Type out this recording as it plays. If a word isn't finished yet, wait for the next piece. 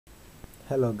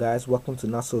Hello guys, welcome to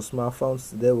Notsosmartphones.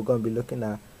 Today we're going to be looking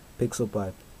at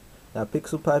Pixelpipe. Now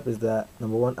Pixelpipe is the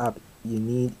 #1 app you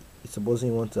need supposing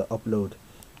you want to upload.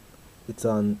 It's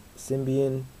on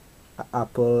Symbian,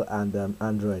 Apple and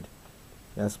Android.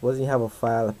 Now supposing you have a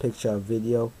file, a picture, a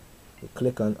video, you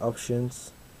click on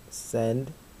options,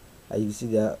 send, and you can see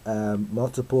there are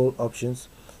multiple options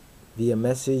via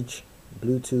message,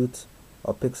 Bluetooth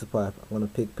or Pixelpipe. I'm going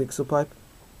to pick Pixelpipe.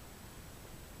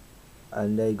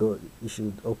 And there you go, you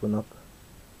should open up.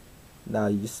 Now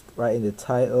you just write in the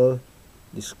title,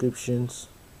 descriptions,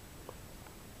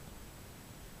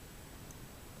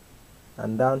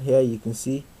 and down here you can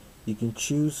see you can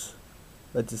choose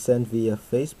whether to send via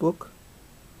Facebook,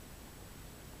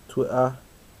 Twitter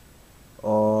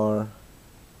or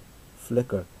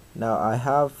Flickr. Now I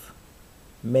have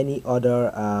many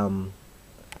other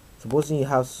supposing you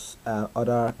have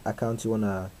other accounts you want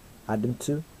to add them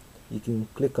to, you can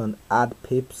click on add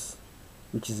pips,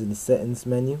 which is in the settings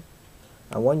menu,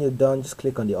 and when you're done just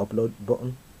click on the upload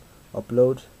button,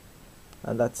 upload,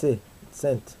 and that's it, it's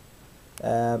sent.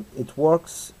 It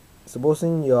works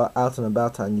supposing you're out and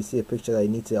about and you see a picture that you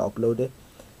need to upload it,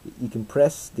 you can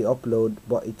press the upload,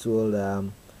 but it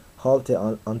will halt it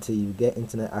until you get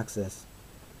internet access.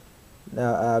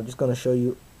 Now I'm just going to show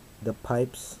you the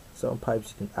pipes, certain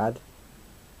pipes you can add.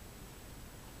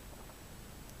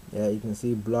 Yeah, you can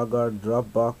see Blogger,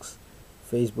 Dropbox,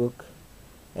 Facebook,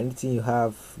 anything you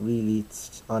have really,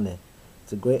 it's on it.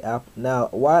 It's a great app. Now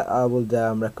why I would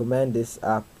recommend this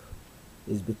app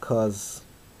is because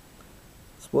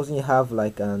supposing you have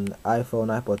like an iPhone,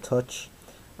 iPod Touch,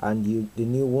 and the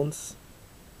new ones,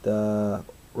 the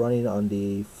running on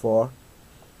the 4,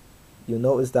 you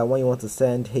notice that when you want to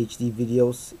send HD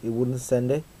videos, it wouldn't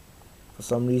send it for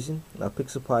some reason. Now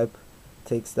Pixelpipe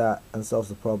takes that and solves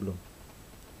the problem.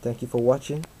 Thank you for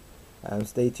watching, and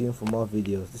stay tuned for more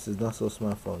videos. This is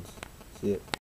Notsosmartphones. See you.